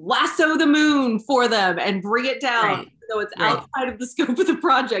lasso the moon for them and bring it down. Right. So it's Right. outside of the scope of the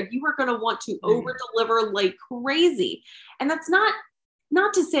project. You are going to want to over deliver like crazy. And that's not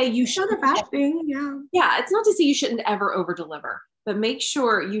to say you It's should not a bad thing. Yeah. yeah, it's not to say you shouldn't ever over deliver, but make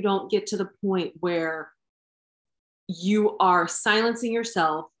sure you don't get to the point where you are silencing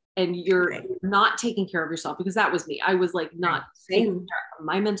yourself and you're not taking care of yourself, because that was me. I was like not taking care of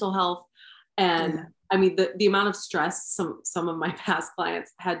my mental health. And I mean, the amount of stress some of my past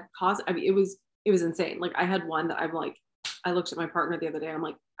clients had caused, I mean, it was insane. Like I had one that I'm like, I looked at my partner the other day and I'm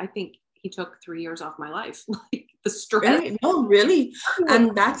like, I think he took 3 years off my life. Like the stress. Really? No, really.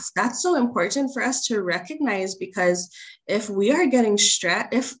 And that's so important for us to recognize, because if we are getting stressed,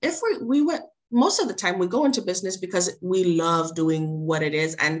 if we went most of the time we go into business because we love doing what it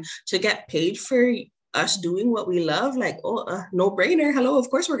is, and to get paid for us doing what we love, like, no brainer. Hello, of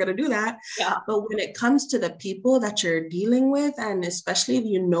course we're going to do that. Yeah. But when it comes to the people that you're dealing with, and especially if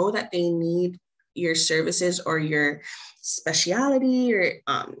you know that they need your services or your speciality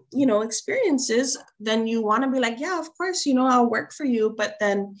or experiences, then you want to be like, yeah, of course, I'll work for you. But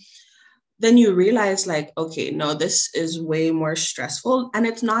then you realize like, okay, no, this is way more stressful. And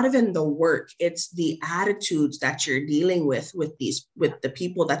it's not even the work, it's the attitudes that you're dealing with the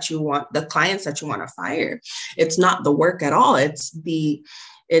people that you want, the clients that you want to fire. It's not the work at all. It's the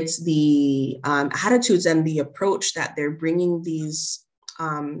attitudes and the approach that they're bringing these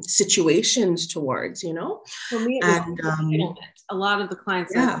situations towards, For me, it was and a lot of the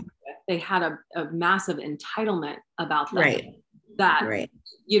clients yeah. they had a massive entitlement about them, Right. that, Right.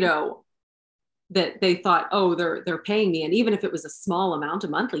 you know, that they thought, oh, they're paying me. And even if it was a small amount, a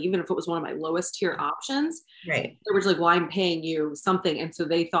monthly, even if it was one of my lowest tier options, Right. they were like, well, I'm paying you something. And so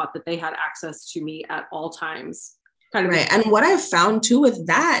they thought that they had access to me at all times. Kind of. Right. And what I've found too with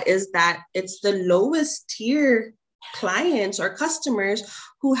that is that it's the lowest tier clients or customers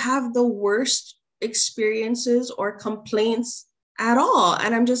who have the worst experiences or complaints at all.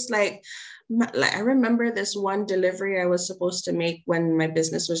 And I'm just like, I remember this one delivery I was supposed to make when my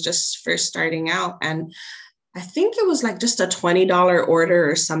business was just first starting out. And I think it was like just a $20 order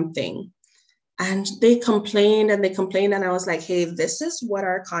or something. And they complained and they complained. And I was like, hey, this is what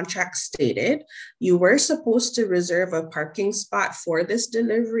our contract stated. You were supposed to reserve a parking spot for this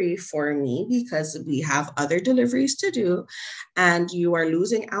delivery for me because we have other deliveries to do. And you are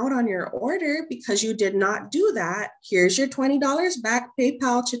losing out on your order because you did not do that. Here's your $20 back,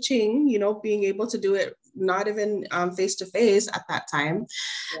 PayPal, cha-ching, you know, being able to do it not even face-to-face at that time.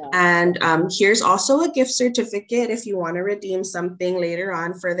 Yeah. And here's also a gift certificate if you want to redeem something later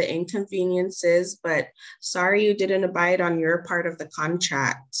on for the inconveniences, but sorry you didn't abide on your part of the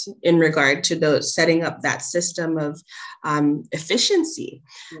contract in regard to the setting up that system of efficiency.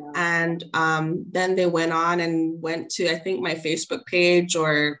 Yeah. And then they went on and went to, I think, my Facebook page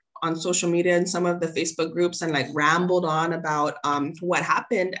or on social media and some of the Facebook groups and like rambled on about what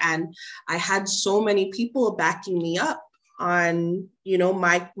happened. And I had so many people backing me up on, you know,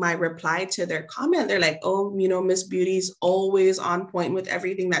 my reply to their comment. They're like, oh, you know, Miss Beauty's always on point with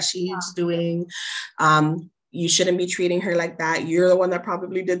everything that she's doing. You shouldn't be treating her like that. You're the one that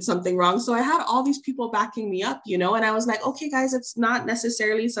probably did something wrong. So I had all these people backing me up, you know, and I was like, okay, guys, it's not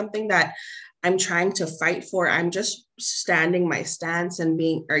necessarily something that I'm trying to fight for. I'm just standing my stance and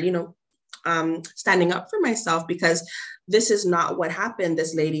being, or, you know, standing up for myself because this is not what happened.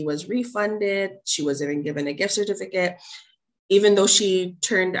 This lady was refunded. She was even given a gift certificate. Even though she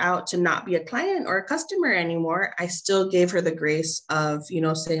turned out to not be a client or a customer anymore, I still gave her the grace of, you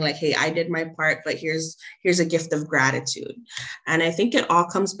know, saying like, hey, I did my part, but here's a gift of gratitude. And I think it all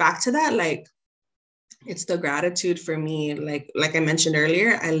comes back to that, like, it's the gratitude for me. Like I mentioned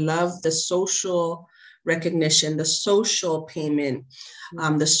earlier, I love the social recognition, the social payment,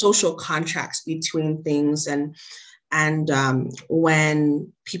 the social contracts between things. And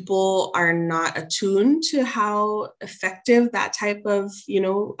when people are not attuned to how effective that type of, you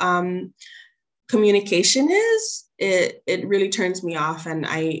know, communication is, it really turns me off. And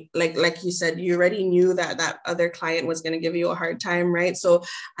I, like you said, you already knew that other client was going to give you a hard time, right? So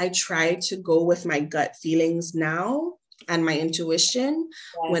I try to go with my gut feelings now and my intuition.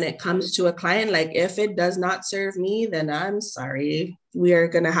 Yes. When it comes to a client. Like, if it does not serve me, then I'm sorry. We are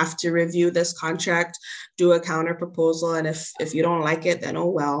going to have to review this contract, do a counter proposal. And if you don't like it, then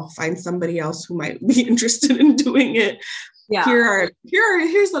oh well, find somebody else who might be interested in doing it. Yeah.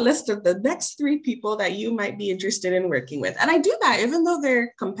 Here's the list of the next 3 people that you might be interested in working with. And I do that even though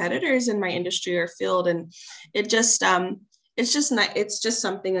they're competitors in my industry or field. And it just it's just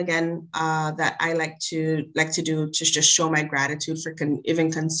something again that I like to do to just show my gratitude for even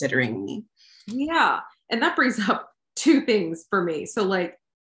considering me. Yeah. And that brings up 2 things for me. So like,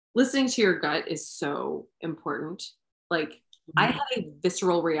 listening to your gut is so important. Like, I had a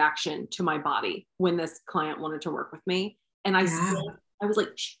visceral reaction to my body when this client wanted to work with me. And I was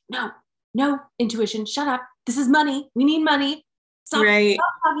like, no, intuition, shut up. This is money. We need money. Stop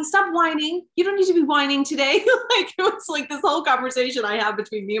whining. You don't need to be whining today. Like, it was like this whole conversation I had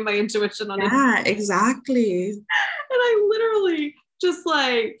between me and my intuition on it. Exactly. And I literally just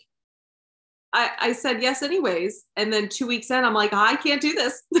like, I said yes anyways. And then 2 weeks in, I'm like, I can't do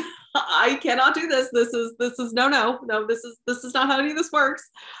this. I cannot do this. This is no, this is not how any of this works.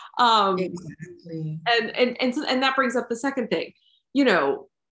 Exactly. And that brings up the second thing. You know,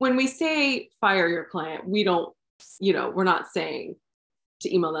 when we say fire your client, we don't, you know, we're not saying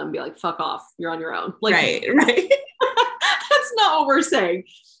to email them and be like, fuck off, you're on your own. Like, right. That's not what we're saying.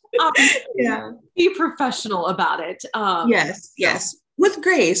 Yeah. Be professional about it. Yes. With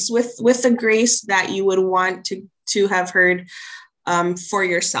grace, with the grace that you would want to have heard for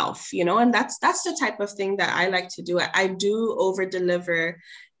yourself, you know, and that's the type of thing that I like to do. I do over deliver,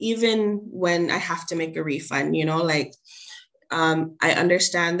 even when I have to make a refund, you know, like I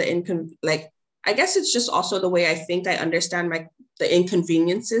understand I guess it's just also the way I think I understand the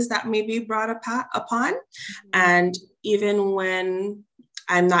inconveniences that may be brought upon. Mm-hmm. And even when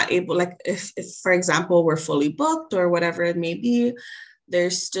I'm not able, like if for example, we're fully booked or whatever it may be,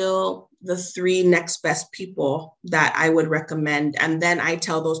 there's still the 3 next best people that I would recommend. And then I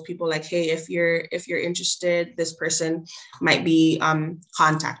tell those people like, hey, if you're interested, this person might be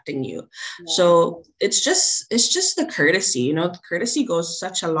contacting you. Yeah. So it's just the courtesy, you know, the courtesy goes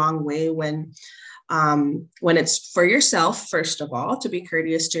such a long way when it's for yourself, first of all, to be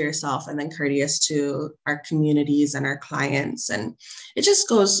courteous to yourself, and then courteous to our communities and our clients. And it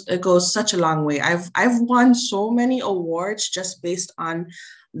goes such a long way. I've won so many awards just based on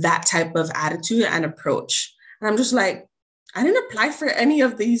that type of attitude and approach. And I'm just like, I didn't apply for any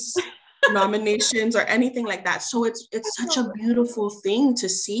of these nominations or anything like that. So it's such a beautiful thing to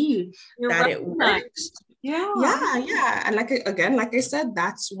see that it works. Yeah. And like I said,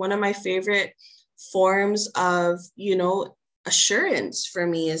 that's one of my favorite forms of, you know, assurance for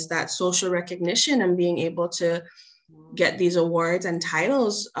me, is that social recognition and being able to get these awards and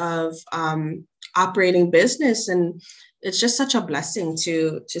titles of operating business. And it's just such a blessing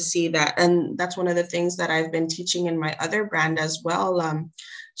to see that. And that's one of the things that I've been teaching in my other brand as well.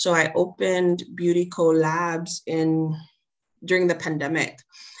 So I opened Beauty Co Labs during the pandemic.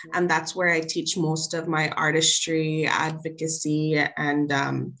 And that's where I teach most of my artistry, advocacy, and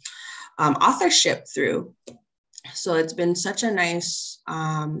authorship through. So it's been such a nice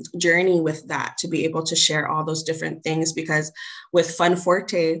journey with that, to be able to share all those different things, because with Fun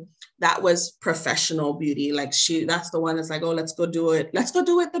Forte, that was professional beauty. Like that's the one that's like, oh, let's go do it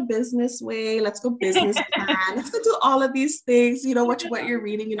the business way. Let's go business plan. Let's go do all of these things, you know, what you're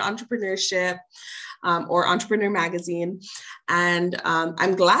reading in entrepreneurship. Or Entrepreneur Magazine. And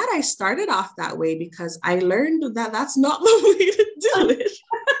I'm glad I started off that way, because I learned that that's not the way to do it.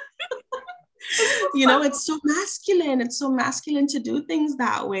 You know, it's so masculine. It's so masculine to do things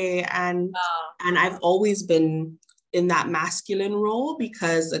that way. And I've always been in that masculine role,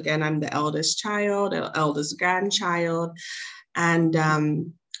 because again, I'm the eldest child, eldest grandchild. And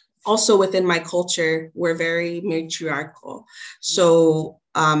also within my culture, we're very matriarchal. So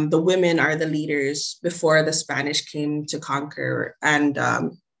the women are the leaders before the Spanish came to conquer. And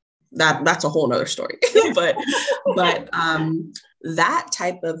that's a whole nother story. but that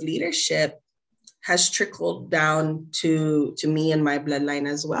type of leadership has trickled down to me and my bloodline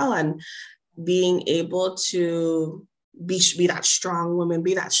as well. And being able to be that strong woman,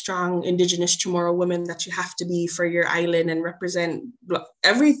 be that strong Indigenous Chamorro woman that you have to be for your island and represent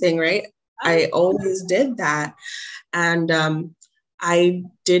everything, right? I always did that. And I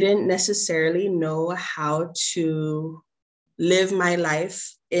didn't necessarily know how to live my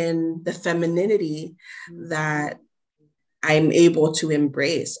life in the femininity that I'm able to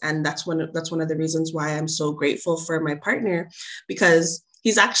embrace. And that's one of the reasons why I'm so grateful for my partner, because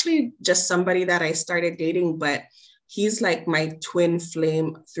he's actually just somebody that I started dating, but he's like my twin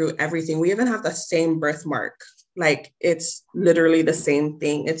flame through everything. We even have the same birthmark. Like, it's literally the same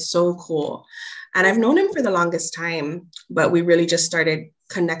thing. It's so cool. And I've known him for the longest time, but we really just started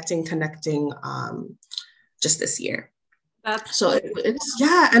connecting just this year. So it's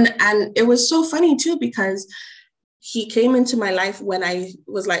and it was so funny too, because he came into my life when I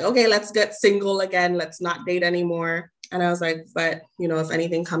was like, okay, let's get single again. Let's not date anymore. And I was like, but you know, if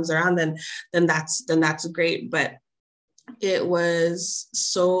anything comes around, then that's great. But it's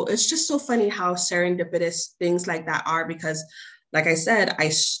just so funny how serendipitous things like that are, because like I said, I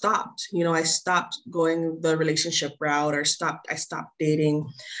stopped going the relationship route, or I stopped dating.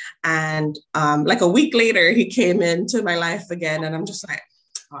 And like a week later, he came into my life again. And I'm just like,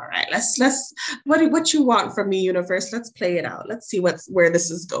 all right, let's what you want from me, universe? Let's play it out. Let's see where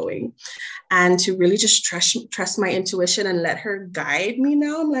this is going. And to really just trust my intuition and let her guide me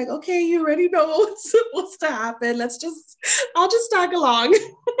now. I'm like, okay, you already know what's to happen. I'll just tag along.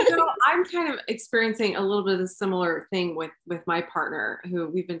 I'm kind of experiencing a little bit of a similar thing with my partner, who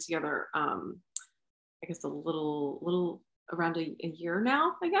we've been together, I guess a little around a year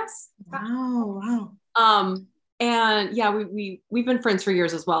now, I guess. Wow. And yeah, we've been friends for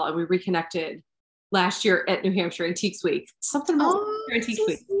years as well. And we reconnected last year at New Hampshire Antiques Week. Something about Antiques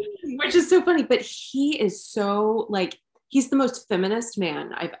Week, which is so funny. But he is so, like, he's the most feminist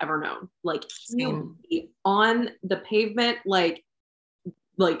man I've ever known. Like, he'll be on the pavement, like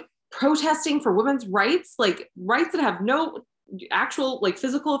protesting for women's rights, like rights that have no actual like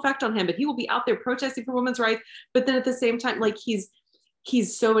physical effect on him, but he will be out there protesting for women's rights. But then at the same time, like, he's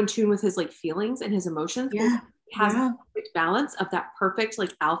so in tune with his like feelings and his emotions. Yeah. He has the perfect balance of that perfect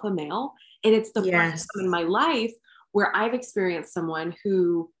like alpha male. And it's the first time in my life where I've experienced someone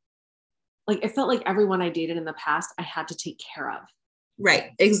who, like, it felt like everyone I dated in the past, I had to take care of.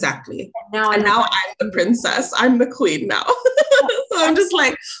 Right, exactly. And now I'm the princess. I'm the queen now. So I'm just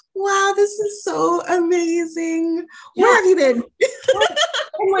like, Wow, this is so amazing. Where Yeah. have you been?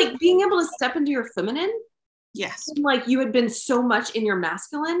 And like being able to step into your feminine, Yes. and like you had been so much in your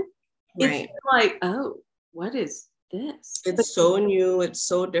masculine, it's Right. like, oh, what is this? But It's so new, it's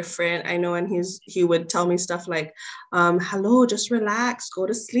so different. I know, and he would tell me stuff like, hello, just relax, go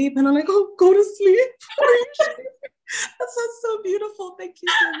to sleep. And I'm like, oh, go to sleep. Are you sure? That sounds so beautiful. Thank you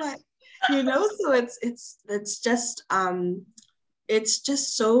so much. So it's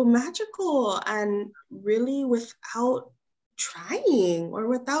just so magical, and really without trying or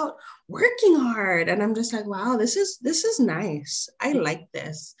without working hard. And I'm just like, wow, this is nice. I like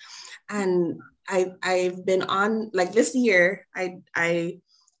this. And I've been on, like, this year, I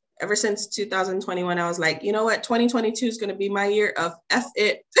ever since 2021, I was like, you know what, 2022 is going to be my year of F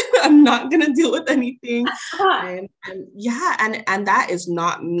it. I'm not going to deal with anything. Yeah. And that is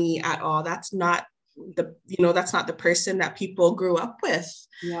not me at all. That's not that's not the person that people grew up with.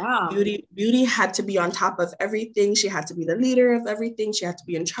 yeah. Beauty had to be on top of everything. She had to be the leader of everything. She had to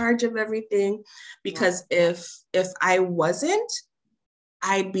be in charge of everything, because if I wasn't,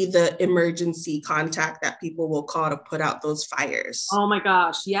 I'd be the emergency contact that people will call to put out those fires. Oh my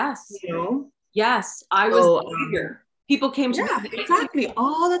gosh. Yes. You know? Yes. I was So, the savior. People came to me. yeah, exactly.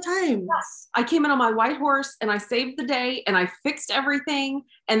 All the time. Yes. I came in on my white horse and I saved the day and I fixed everything.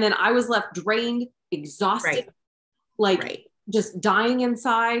 And then I was left drained, exhausted, Right. like Right. just dying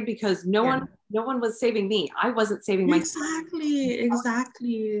inside because no one was saving me. I wasn't saving myself.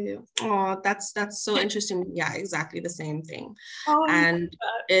 Exactly. Oh, that's so interesting. Yeah, exactly the same thing. Oh, And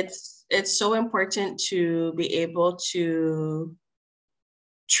it's so important to be able to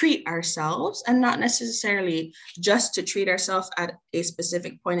treat ourselves, and not necessarily just to treat ourselves at a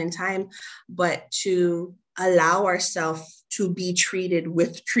specific point in time, but to allow ourselves to be treated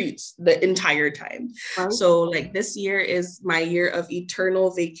with treats the entire time. right. So like this year is my year of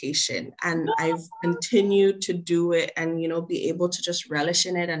eternal vacation, and I've continued to do it, and be able to just relish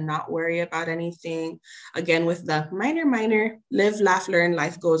in it and not worry about anything, again with the minor live, laugh, learn,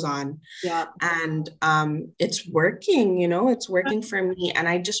 life goes on. Yeah. And it's working, it's working for me. And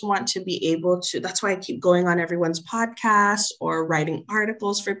I just want to be able to, that's why I keep going on everyone's podcast or writing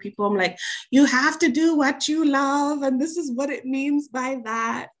articles for people. I'm like, you have to do what you love, and this is what it means by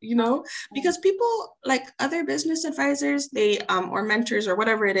that, because people, like other business advisors, they or mentors or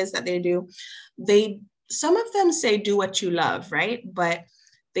whatever it is that they do, some of them say do what you love, right? But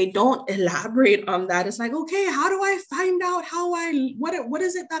they don't elaborate on that. It's like, okay, how do I find out what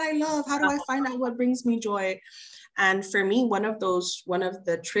is it that I love? How do I find out what brings me joy? And for me, one of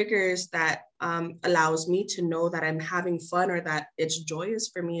the triggers that allows me to know that I'm having fun or that it's joyous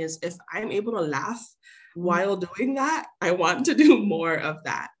for me is if I'm able to laugh while doing that. I want to do more of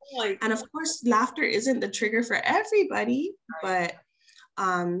that. And of course, laughter isn't the trigger for everybody, but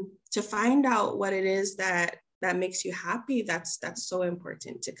to find out what it is that makes you happy, that's so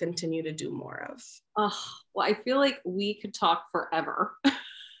important to continue to do more of. Oh, well, I feel like we could talk forever.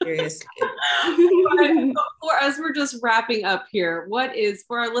 Seriously. As we're just wrapping up here, what is,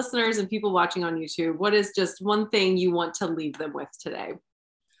 for our listeners and people watching on YouTube, what is just one thing you want to leave them with today?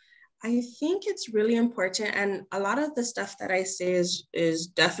 I think it's really important, and a lot of the stuff that I say is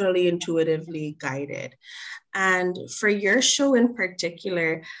definitely intuitively guided. And for your show in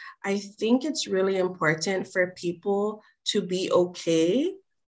particular, I think it's really important for people to be okay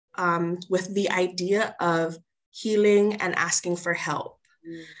with the idea of healing and asking for help.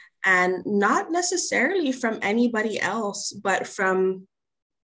 And not necessarily from anybody else, but from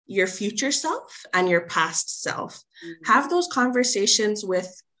your future self and your past self. Have those conversations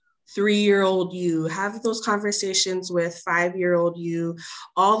with 3-year-old you, have those conversations with 5-year-old you,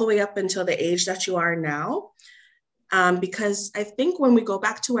 all the way up until the age that you are now. Because I think when we go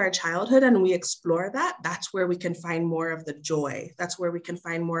back to our childhood and we explore that, that's where we can find more of the joy. That's where we can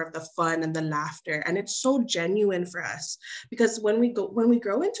find more of the fun and the laughter. And it's so genuine for us, because when we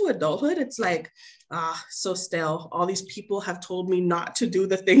grow into adulthood, it's like, so stale. All these people have told me not to do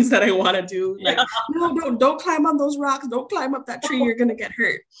the things that I want to do. Like, no, don't climb on those rocks. Don't climb up that tree. You're going to get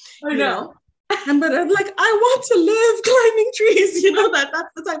hurt. I know. But I'm like, I want to live climbing trees, that's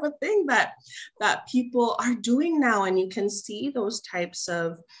the type of thing that people are doing now. And you can see those types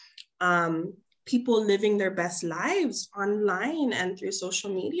of people living their best lives online and through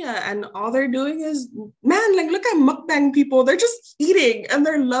social media. And all they're doing is, man, like, look at mukbang people. They're just eating and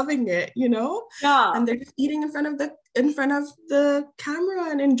they're loving it, Yeah. And they're just eating in front of the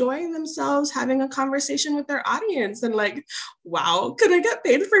camera and enjoying themselves, having a conversation with their audience. And like, wow, could I get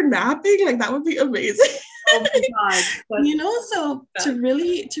paid for napping? Like, that would be amazing. Oh my God. So to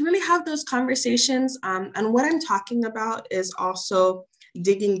really have those conversations. And what I'm talking about is also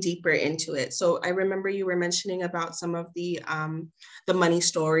digging deeper into it. So I remember you were mentioning about some of the money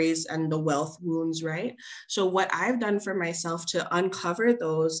stories and the wealth wounds, right? So what I've done for myself to uncover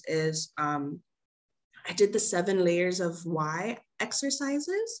those is I did the 7 layers of why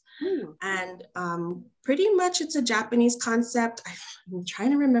exercises. Mm. And pretty much it's a Japanese concept. I'm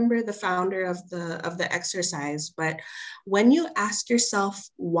trying to remember the founder of the exercise, but when you ask yourself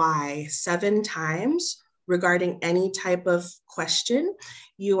why 7 times regarding any type of question,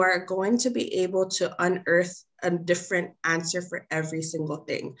 you are going to be able to unearth a different answer for every single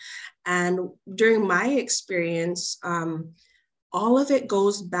thing. And during my experience, all of it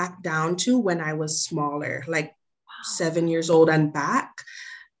goes back down to when I was smaller, like 7 years old and back.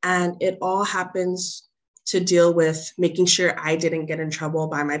 And it all happens to deal with making sure I didn't get in trouble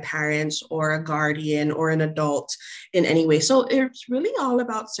by my parents or a guardian or an adult in any way. So it's really all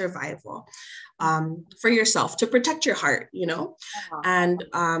about survival for yourself to protect your heart, you know? And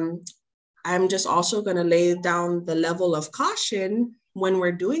I'm just also going to lay down the level of caution when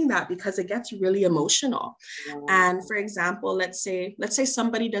we're doing that because it gets really emotional. And for example, let's say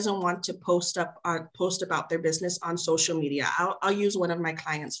somebody doesn't want to post about their business on social media. I'll use one of my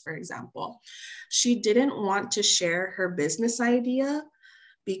clients, for example. She didn't want to share her business idea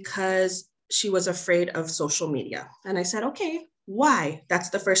because she was afraid of social media. And I said, okay, why? That's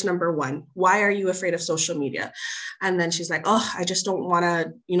the first number one. Why are you afraid of social media? And then she's like, oh, I just don't want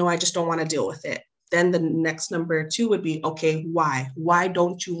to, I just don't want to deal with it. Then the next number 2 would be, okay, why? Why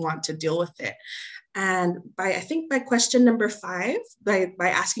don't you want to deal with it? And I think by question number 5, by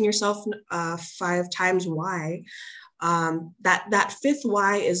asking yourself 5 times why, that fifth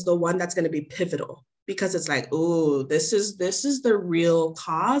why is the one that's going to be pivotal because it's like, oh, this is the real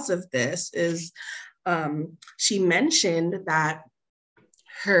cause of this is she mentioned that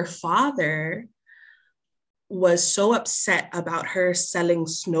her father was so upset about her selling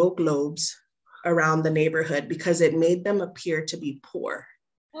snow globes around the neighborhood because it made them appear to be poor.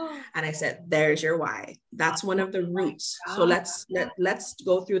 And I said, there's your why. That's one of the roots. So let's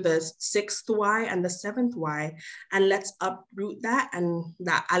go through the 6th why and the 7th why, and let's uproot that, and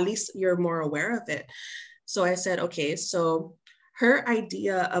that at least you're more aware of it. So I said, okay, so her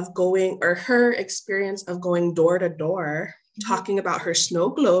idea of going, or her experience of going door to door, talking about her snow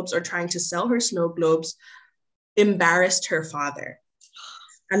globes or trying to sell her snow globes, embarrassed her father.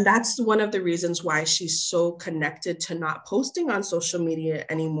 And that's one of the reasons why she's so connected to not posting on social media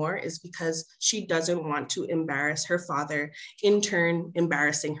anymore, is because she doesn't want to embarrass her father, in turn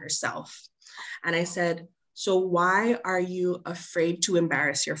embarrassing herself. And I said, so why are you afraid to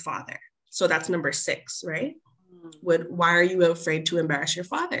embarrass your father? So that's number 6, right? Why are you afraid to embarrass your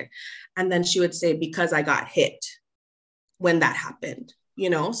father? And then she would say, because I got hit when that happened.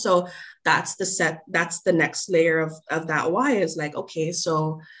 So that's the next layer of that why, is like, okay,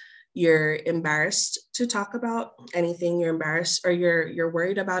 so you're embarrassed to talk about anything, you're embarrassed, or you're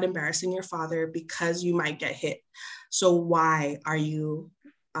worried about embarrassing your father because you might get hit. So why are you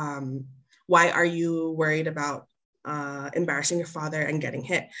worried about embarrassing your father and getting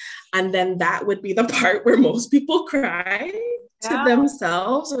hit? And then that would be the part where most people cry to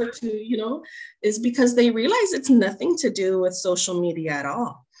themselves, or to, is because they realize it's nothing to do with social media at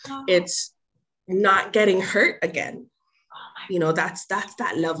all. It's not getting hurt again. That's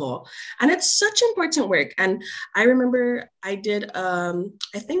that level. And it's such important work. And I remember I did, I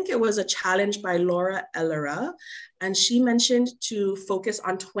think it was a challenge by Laura Ellera, and she mentioned to focus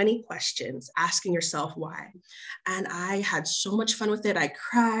on 20 questions, asking yourself why. And I had so much fun with it. I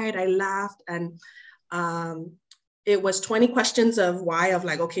cried, I laughed, and it was 20 questions of why, of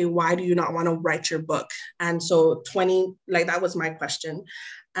like, okay, why do you not want to write your book? And so 20, like, that was my question.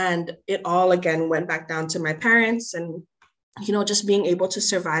 And it all, again, went back down to my parents and, just being able to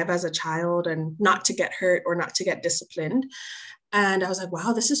survive as a child and not to get hurt or not to get disciplined. And I was like,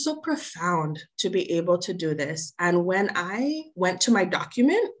 wow, this is so profound to be able to do this. And when I went to my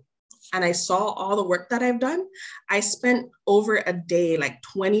document and I saw all the work that I've done, I spent over a day, like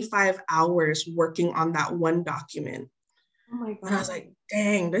 25 hours working on that one document. Oh my God. And I was like,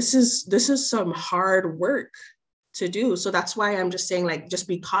 dang, this is some hard work to do. So that's why I'm just saying, like, just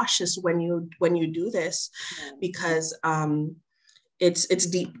be cautious when you do this, because it's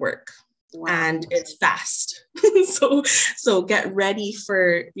deep work. Wow. And it's fast. so get ready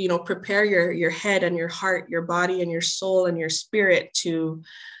for, prepare your head and your heart, your body and your soul and your spirit to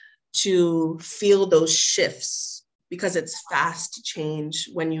feel those shifts, because it's fast change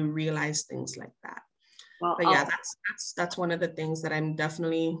when you realize things like that. Well, but yeah, that's one of the things that I'm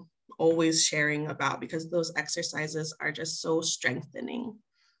definitely always sharing about, because those exercises are just so strengthening.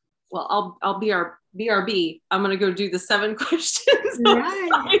 Well, I'll BRB. I'm going to go do the 7 questions Right.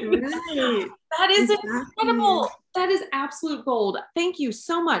 That is Exactly. incredible. That is absolute gold. Thank you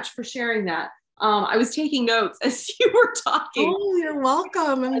so much for sharing that. I was taking notes as you were talking. Oh, you're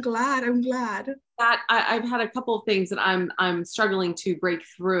welcome. I'm glad. I'm glad. That I've had a couple of things that I'm struggling to break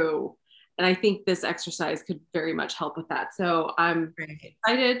through, and I think this exercise could very much help with that. So I'm Right.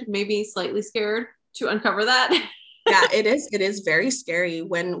 excited, maybe slightly scared to uncover that. Yeah, it is. It is very scary.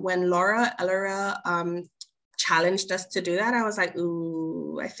 When Laura Ellera challenged us to do that, I was like,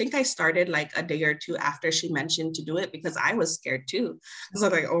 ooh, I think I started like a day or two after she mentioned to do it because I was scared too. Because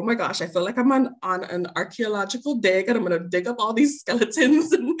I'm like, oh my gosh, I feel like I'm on an archaeological dig and I'm gonna dig up all these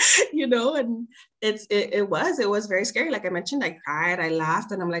skeletons and and it was very scary. Like I mentioned, I cried, I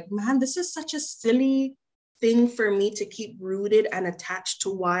laughed, and I'm like, man, this is such a silly thing for me to keep rooted and attached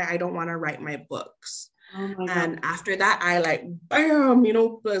to why I don't want to write my books. Oh my God. And after that, I like, bam,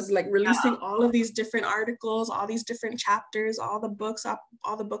 was like releasing all of these different articles, all these different chapters, all the books,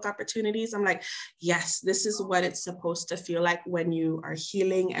 all the book opportunities. I'm like, yes, this is what it's supposed to feel like when you are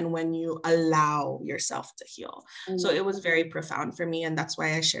healing and when you allow yourself to heal. So it was very profound for me. And that's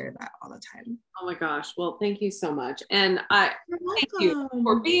why I share that all the time. Oh my gosh. Well, thank you so much. And I You're thank you for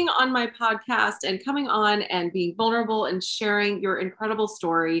welcome. being on my podcast and coming on and being vulnerable and sharing your incredible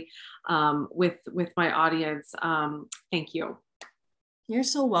story with my audience. Thank you. You're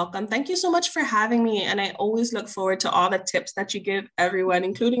so welcome. Thank you so much for having me. And I always look forward to all the tips that you give everyone,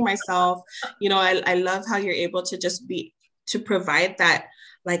 including myself. I love how you're able to to provide that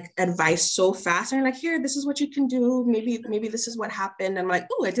like advice so fast. And you're like, here, this is what you can do. Maybe this is what happened. And I'm like,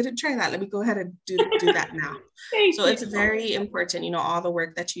 oh, I didn't try that. Let me go ahead and do that now. Thank So you. it's very important, all the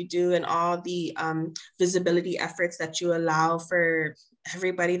work that you do and all the visibility efforts that you allow for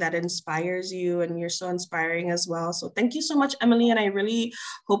everybody that inspires you, and you're so inspiring as well. So thank you so much, Emily, and I really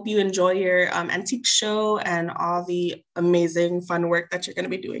hope you enjoy your antique show and all the amazing fun work that you're going to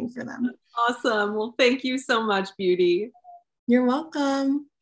be doing for them. Awesome. Well, thank you so much, Beauty. You're welcome.